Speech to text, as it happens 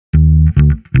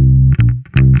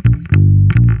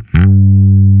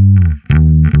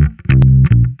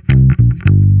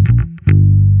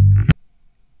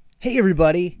Hey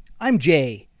everybody, I'm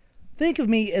Jay. Think of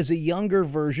me as a younger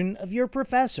version of your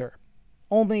professor,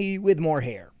 only with more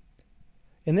hair.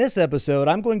 In this episode,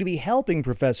 I'm going to be helping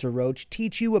Professor Roach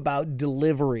teach you about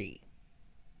delivery.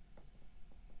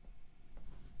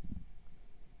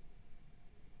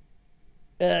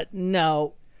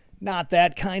 No, not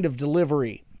that kind of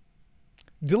delivery.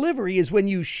 Delivery is when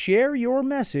you share your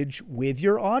message with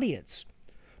your audience.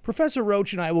 Professor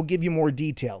Roach and I will give you more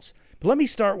details, but let me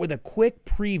start with a quick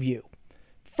preview.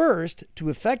 First, to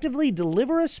effectively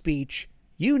deliver a speech,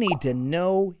 you need to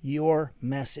know your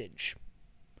message.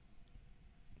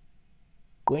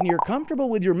 When you're comfortable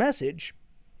with your message,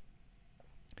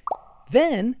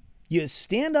 then you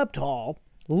stand up tall,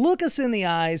 look us in the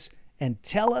eyes, and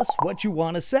tell us what you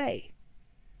want to say.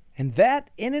 And that,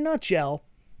 in a nutshell,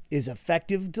 is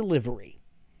effective delivery.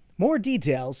 More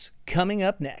details coming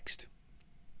up next.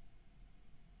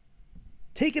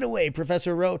 Take it away,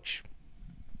 Professor Roach.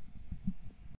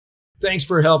 Thanks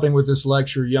for helping with this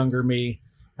lecture, younger me.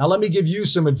 Now let me give you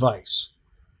some advice.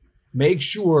 Make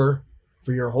sure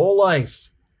for your whole life,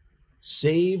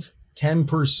 save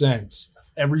 10% of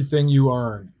everything you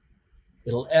earn.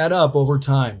 It'll add up over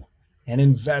time, and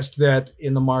invest that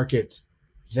in the market.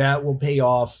 That will pay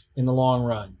off in the long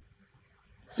run.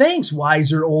 Thanks,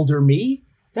 wiser older me.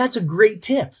 That's a great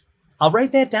tip. I'll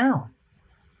write that down.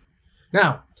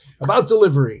 Now, about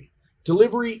delivery.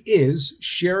 Delivery is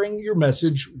sharing your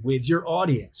message with your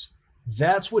audience.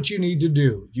 That's what you need to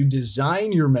do. You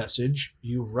design your message,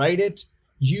 you write it,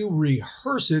 you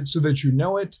rehearse it so that you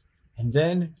know it, and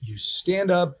then you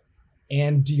stand up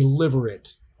and deliver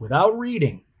it without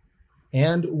reading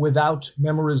and without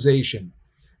memorization.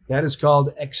 That is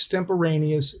called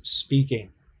extemporaneous speaking.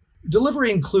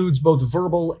 Delivery includes both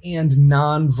verbal and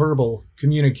nonverbal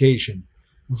communication.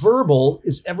 Verbal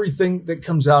is everything that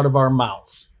comes out of our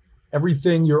mouth,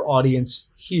 everything your audience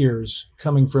hears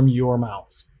coming from your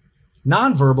mouth.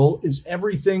 Nonverbal is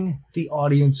everything the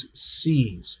audience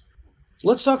sees.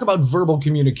 Let's talk about verbal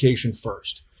communication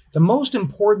first. The most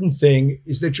important thing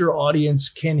is that your audience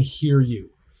can hear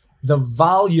you. The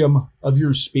volume of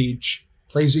your speech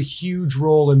plays a huge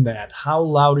role in that. How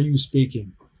loud are you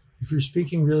speaking? If you're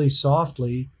speaking really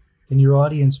softly, then your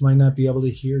audience might not be able to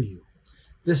hear you.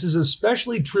 This is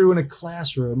especially true in a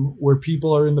classroom where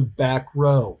people are in the back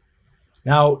row.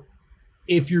 Now,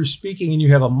 if you're speaking and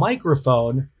you have a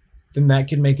microphone, then that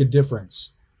can make a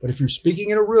difference. But if you're speaking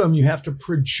in a room, you have to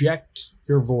project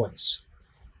your voice.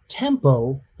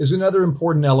 Tempo is another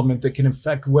important element that can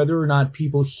affect whether or not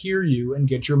people hear you and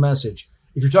get your message.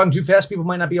 If you're talking too fast, people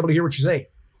might not be able to hear what you say.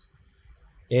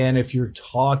 And if you're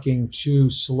talking too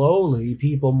slowly,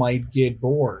 people might get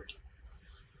bored.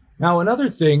 Now, another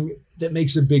thing that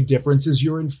makes a big difference is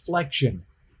your inflection.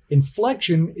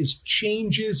 Inflection is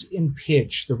changes in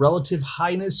pitch, the relative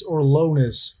highness or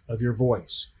lowness of your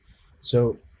voice.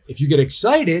 So if you get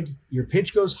excited, your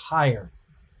pitch goes higher.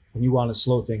 When you want to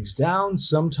slow things down,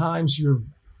 sometimes your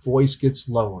voice gets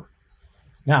lower.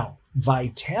 Now,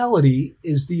 vitality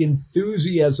is the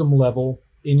enthusiasm level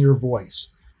in your voice.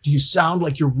 Do you sound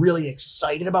like you're really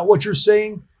excited about what you're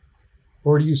saying?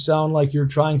 Or do you sound like you're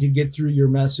trying to get through your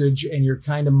message and you're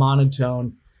kind of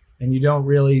monotone and you don't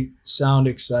really sound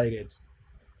excited?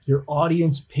 Your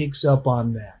audience picks up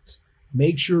on that.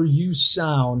 Make sure you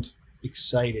sound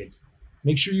excited.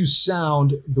 Make sure you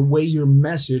sound the way your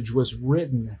message was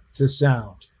written to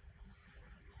sound.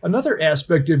 Another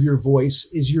aspect of your voice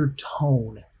is your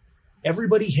tone.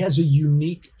 Everybody has a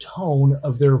unique tone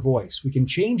of their voice. We can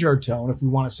change our tone if we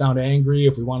want to sound angry,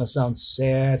 if we want to sound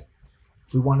sad,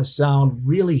 if we want to sound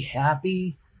really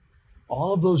happy.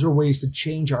 All of those are ways to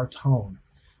change our tone.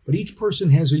 But each person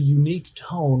has a unique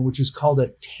tone, which is called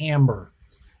a timbre.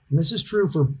 And this is true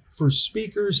for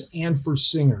speakers and for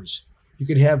singers. You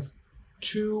could have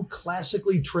two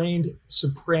classically trained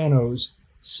sopranos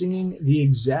singing the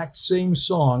exact same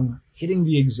song, hitting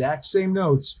the exact same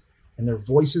notes, and their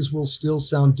voices will still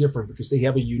sound different because they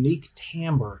have a unique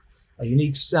timbre, a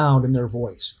unique sound in their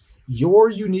voice. Your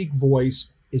unique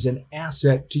voice is an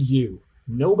asset to you.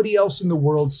 Nobody else in the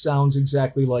world sounds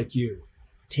exactly like you.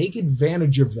 Take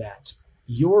advantage of that.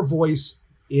 Your voice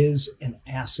is an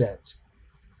asset.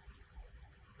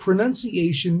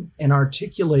 Pronunciation and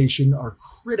articulation are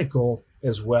critical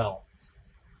as well.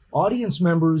 Audience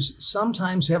members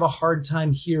sometimes have a hard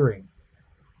time hearing.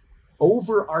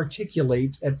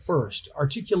 Over-articulate at first.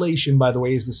 Articulation, by the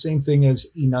way, is the same thing as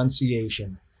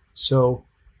enunciation. So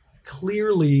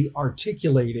clearly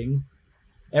articulating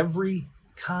every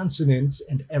consonant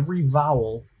and every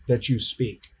vowel that you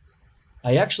speak.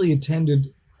 I actually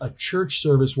attended a church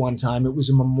service one time. It was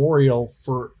a memorial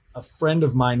for a friend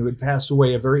of mine who had passed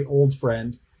away, a very old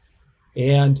friend.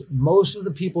 And most of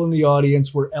the people in the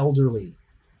audience were elderly.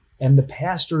 And the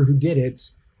pastor who did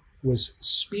it was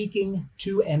speaking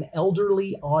to an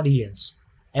elderly audience.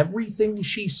 Everything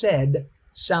she said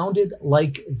sounded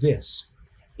like this.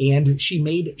 And she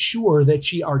made sure that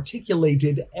she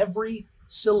articulated every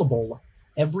syllable,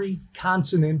 every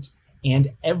consonant,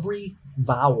 and every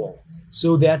vowel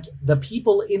so that the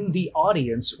people in the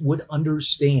audience would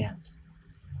understand.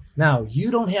 Now,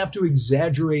 you don't have to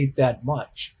exaggerate that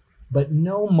much, but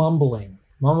no mumbling.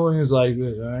 Mumbling is like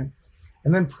this, all right?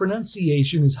 And then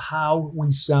pronunciation is how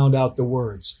we sound out the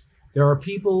words. There are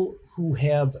people who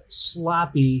have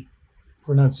sloppy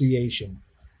pronunciation.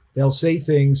 They'll say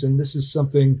things, and this is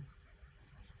something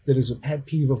that is a pet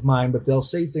peeve of mine, but they'll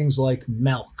say things like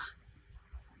milk,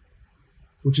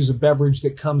 which is a beverage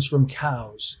that comes from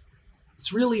cows.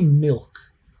 It's really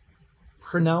milk.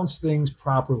 Pronounce things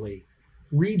properly.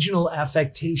 Regional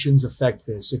affectations affect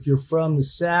this. If you're from the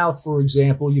South, for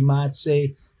example, you might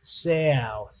say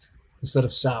South instead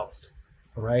of South,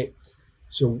 all right?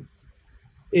 So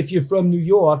if you're from New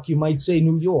York, you might say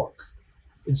New York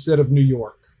instead of New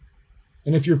York.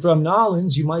 And if you're from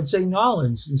Nolens, you might say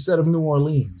Nolens instead of New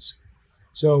Orleans.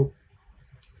 So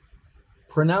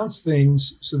pronounce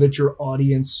things so that your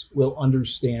audience will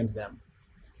understand them.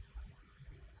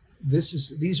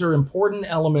 These are important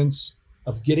elements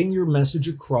of getting your message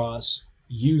across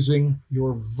using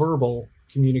your verbal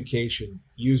communication,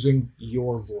 using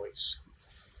your voice.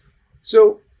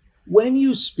 So when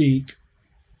you speak,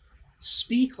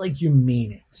 speak like you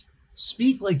mean it.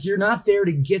 Speak like you're not there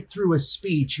to get through a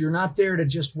speech. You're not there to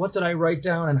just, what did I write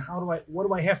down and what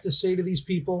do I have to say to these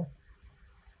people?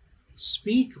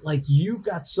 Speak like you've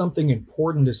got something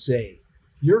important to say.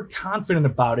 You're confident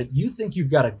about it. You think you've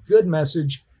got a good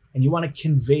message and you want to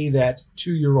convey that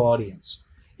to your audience.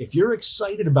 If you're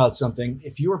excited about something,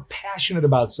 if you're passionate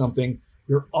about something,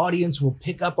 your audience will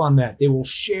pick up on that. They will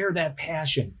share that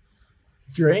passion.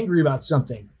 If you're angry about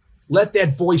something, let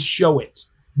that voice show it.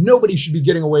 Nobody should be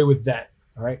getting away with that,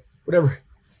 all right? Whatever.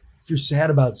 If you're sad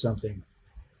about something,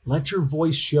 let your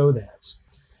voice show that.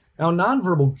 Now,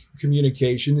 nonverbal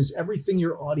communication is everything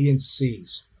your audience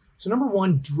sees. So number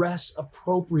one, dress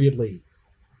appropriately.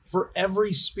 For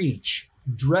every speech,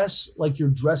 dress like you're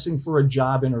dressing for a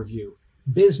job interview,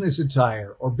 business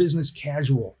attire or business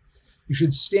casual. You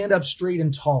should stand up straight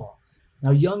and tall.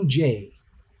 Now, young Jay,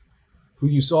 who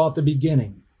you saw at the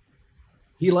beginning,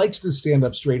 he likes to stand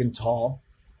up straight and tall,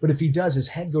 but if he does, his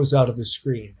head goes out of the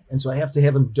screen. And so I have to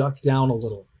have him duck down a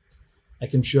little. I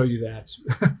can show you that.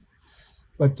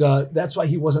 But that's why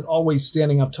he wasn't always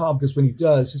standing up tall, because when he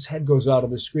does, his head goes out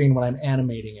of the screen when I'm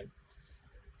animating him.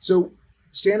 So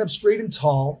stand up straight and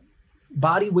tall.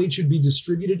 Body weight should be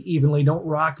distributed evenly. Don't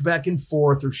rock back and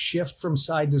forth or shift from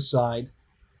side to side.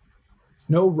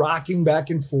 No rocking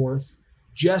back and forth.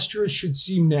 Gestures should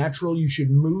seem natural. You should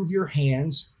move your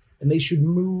hands, and they should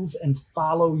move and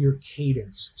follow your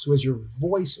cadence. So as your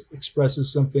voice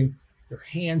expresses something, your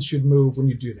hands should move when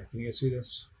you do that. Can you guys see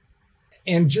this?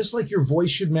 And just like your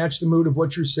voice should match the mood of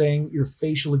what you're saying, your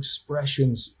facial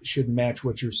expressions should match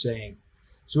what you're saying.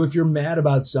 So if you're mad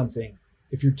about something,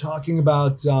 if you're talking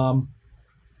about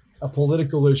a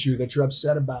political issue that you're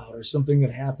upset about or something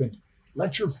that happened,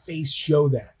 let your face show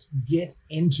that. Get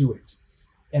into it.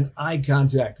 And eye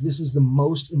contact. This is the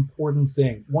most important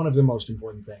thing, one of the most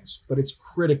important things, but it's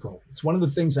critical. It's one of the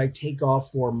things I take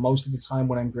off for most of the time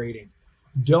when I'm grading.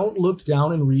 Don't look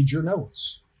down and read your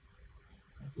notes.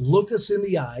 Look us in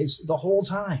the eyes the whole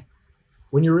time.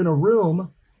 When you're in a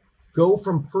room, go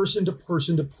from person to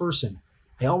person to person.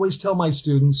 I always tell my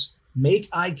students, make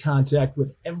eye contact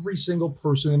with every single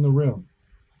person in the room.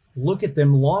 Look at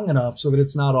them long enough so that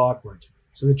it's not awkward,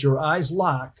 so that your eyes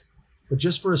lock, but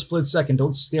just for a split second,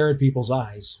 don't stare at people's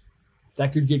eyes.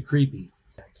 That could get creepy.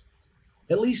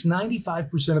 At least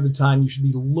 95% of the time, you should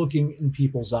be looking in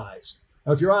people's eyes.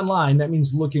 Now, if you're online, that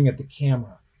means looking at the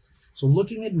camera. So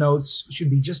looking at notes should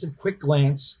be just a quick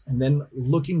glance and then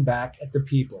looking back at the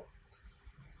people.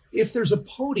 If there's a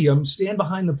podium, stand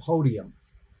behind the podium.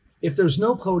 If there's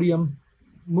no podium,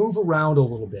 move around a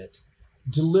little bit.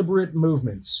 Deliberate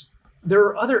movements. There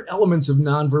are other elements of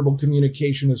nonverbal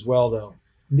communication as well, though.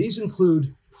 These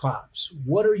include props.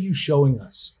 What are you showing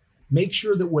us? Make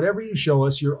sure that whatever you show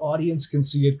us, your audience can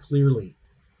see it clearly.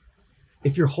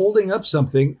 If you're holding up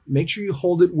something, make sure you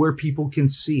hold it where people can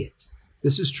see it.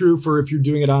 This is true for if you're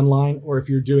doing it online or if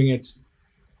you're doing it,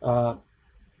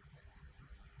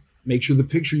 make sure the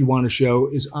picture you want to show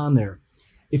is on there.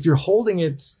 If you're holding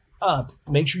it up,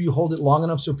 make sure you hold it long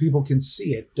enough so people can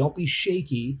see it. Don't be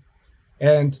shaky,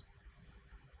 and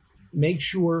make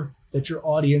sure that your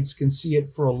audience can see it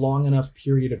for a long enough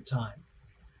period of time.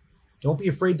 Don't be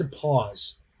afraid to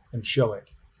pause and show it.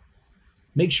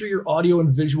 Make sure your audio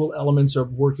and visual elements are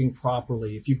working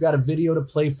properly. If you've got a video to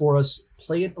play for us,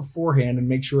 play it beforehand and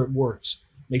make sure it works.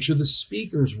 Make sure the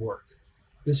speakers work.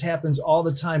 This happens all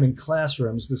the time in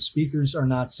classrooms. The speakers are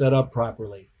not set up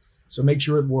properly. So make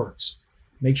sure it works.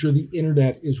 Make sure the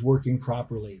internet is working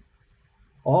properly.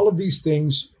 All of these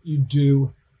things you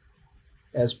do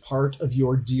as part of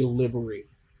your delivery.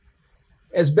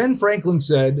 As Ben Franklin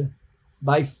said,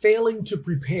 by failing to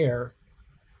prepare,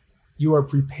 you are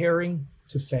preparing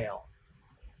to fail.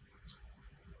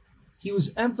 He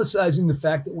was emphasizing the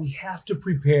fact that we have to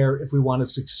prepare if we want to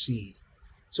succeed.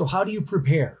 So how do you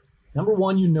prepare? Number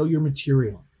one, you know your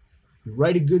material. You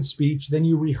write a good speech, then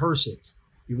you rehearse it.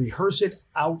 You rehearse it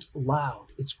out loud.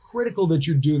 It's critical that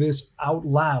you do this out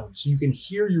loud so you can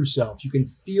hear yourself. You can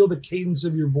feel the cadence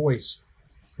of your voice.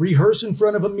 Rehearse in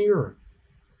front of a mirror.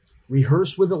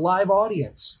 Rehearse with a live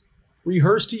audience.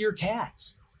 Rehearse to your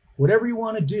cat. Whatever you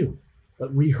want to do,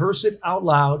 but rehearse it out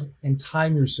loud and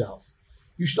time yourself.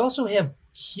 You should also have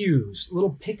cues,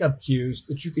 little pickup cues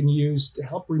that you can use to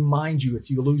help remind you if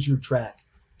you lose your track,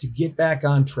 to get back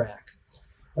on track.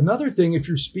 Another thing, if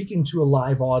you're speaking to a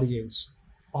live audience,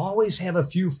 always have a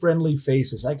few friendly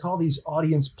faces. I call these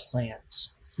audience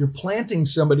plants. You're planting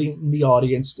somebody in the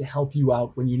audience to help you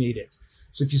out when you need it.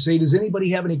 So if you say, does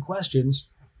anybody have any questions?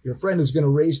 Your friend is going to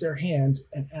raise their hand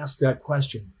and ask that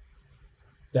question.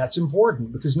 That's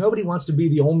important because nobody wants to be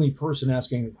the only person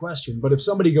asking a question. But if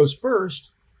somebody goes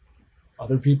first,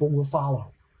 other people will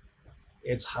follow.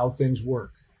 It's how things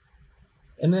work.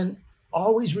 And then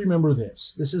always remember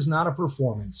this. This is not a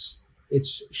performance.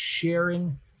 It's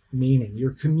sharing meaning.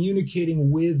 You're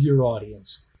communicating with your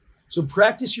audience. So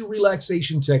practice your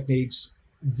relaxation techniques,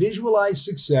 visualize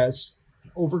success,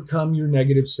 and overcome your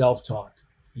negative self-talk.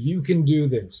 You can do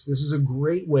this. This is a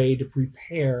great way to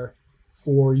prepare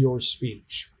for your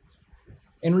speech.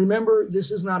 And remember,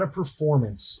 this is not a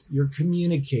performance. You're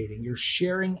communicating. You're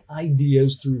sharing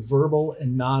ideas through verbal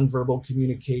and nonverbal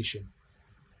communication.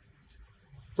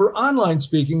 For online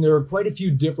speaking, there are quite a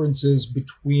few differences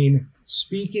between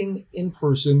speaking in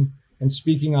person and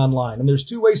speaking online. And there's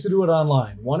two ways to do it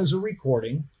online. One is a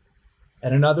recording,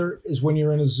 and another is when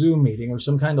you're in a Zoom meeting or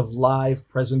some kind of live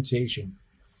presentation.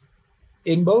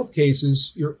 In both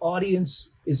cases, your audience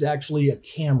is actually a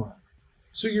camera.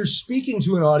 So you're speaking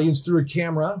to an audience through a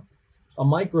camera, a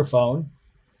microphone.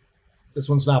 This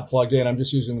one's not plugged in. I'm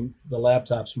just using the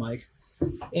laptop's mic.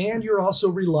 And you're also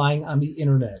relying on the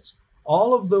internet.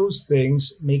 All of those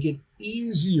things make it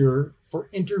easier for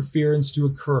interference to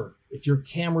occur. If your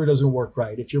camera doesn't work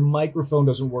right, if your microphone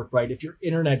doesn't work right, if your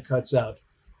internet cuts out,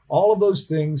 all of those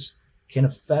things can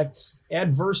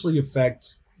adversely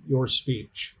affect your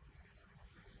speech.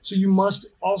 So you must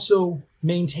also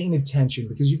maintain attention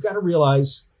because you've got to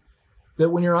realize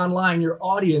that when you're online, your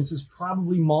audience is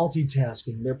probably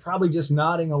multitasking. They're probably just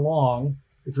nodding along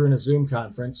if you're in a Zoom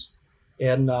conference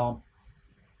and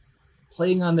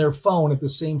playing on their phone at the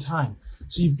same time.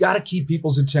 So you've got to keep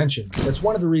people's attention. That's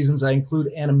one of the reasons I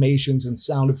include animations and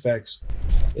sound effects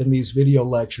in these video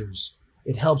lectures.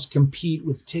 It helps compete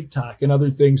with TikTok and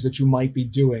other things that you might be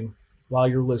doing while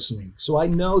you're listening. So I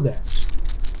know that.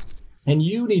 And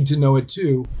you need to know it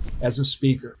too as a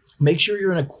speaker. Make sure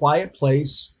you're in a quiet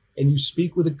place and you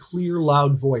speak with a clear,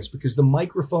 loud voice because the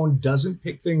microphone doesn't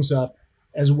pick things up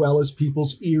as well as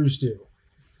people's ears do.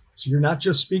 So you're not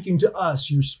just speaking to us,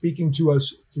 you're speaking to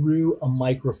us through a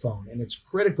microphone. And it's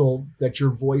critical that your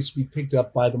voice be picked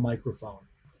up by the microphone.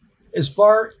 As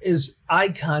far as eye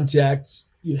contact,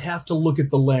 you have to look at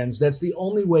the lens. That's the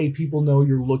only way people know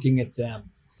you're looking at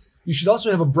them. You should also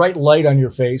have a bright light on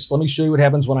your face. Let me show you what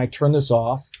happens when I turn this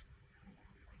off.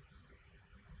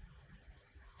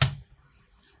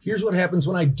 Here's what happens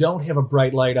when I don't have a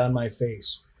bright light on my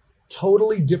face.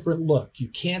 Totally different look. You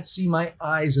can't see my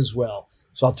eyes as well.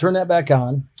 So I'll turn that back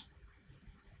on.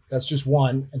 That's just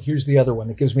one. And here's the other one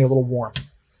that gives me a little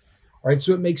warmth. All right,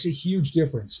 so it makes a huge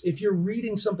difference. If you're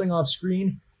reading something off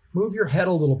screen, move your head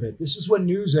a little bit. This is what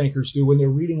news anchors do when they're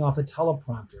reading off a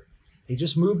teleprompter. They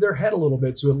just move their head a little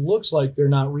bit so it looks like they're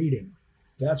not reading.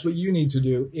 That's what you need to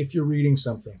do if you're reading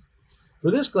something.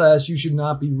 For this class, you should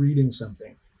not be reading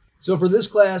something. So for this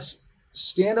class,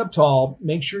 stand up tall,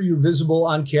 make sure you're visible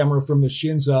on camera from the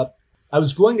shins up. I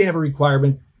was going to have a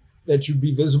requirement that you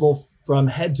be visible from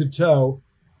head to toe,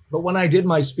 but when I did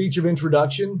my speech of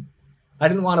introduction, I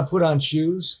didn't want to put on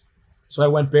shoes, so I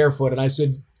went barefoot and I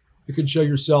said, you could show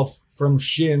yourself from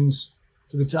shins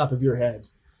to the top of your head.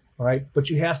 All right, but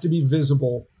you have to be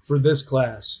visible for this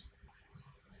class.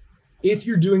 If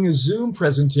you're doing a Zoom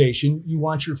presentation, you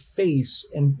want your face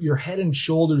and your head and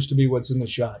shoulders to be what's in the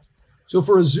shot. So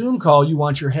for a Zoom call, you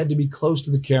want your head to be close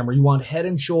to the camera. You want head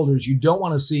and shoulders. You don't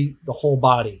want to see the whole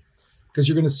body because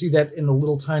you're going to see that in a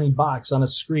little tiny box on a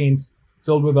screen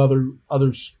filled with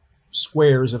other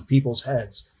squares of people's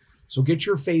heads. So get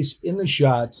your face in the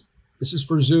shot. This is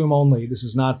for Zoom only. This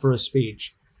is not for a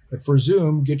speech. But for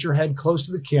Zoom, get your head close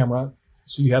to the camera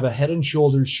so you have a head and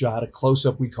shoulders shot, a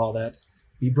close-up we call that.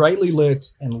 Be brightly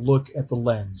lit and look at the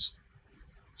lens.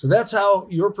 So that's how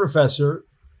your professor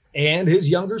and his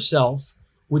younger self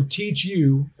would teach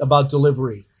you about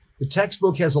delivery. The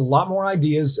textbook has a lot more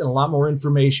ideas and a lot more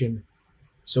information.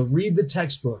 So read the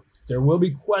textbook. There will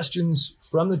be questions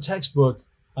from the textbook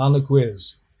on the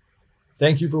quiz.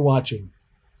 Thank you for watching.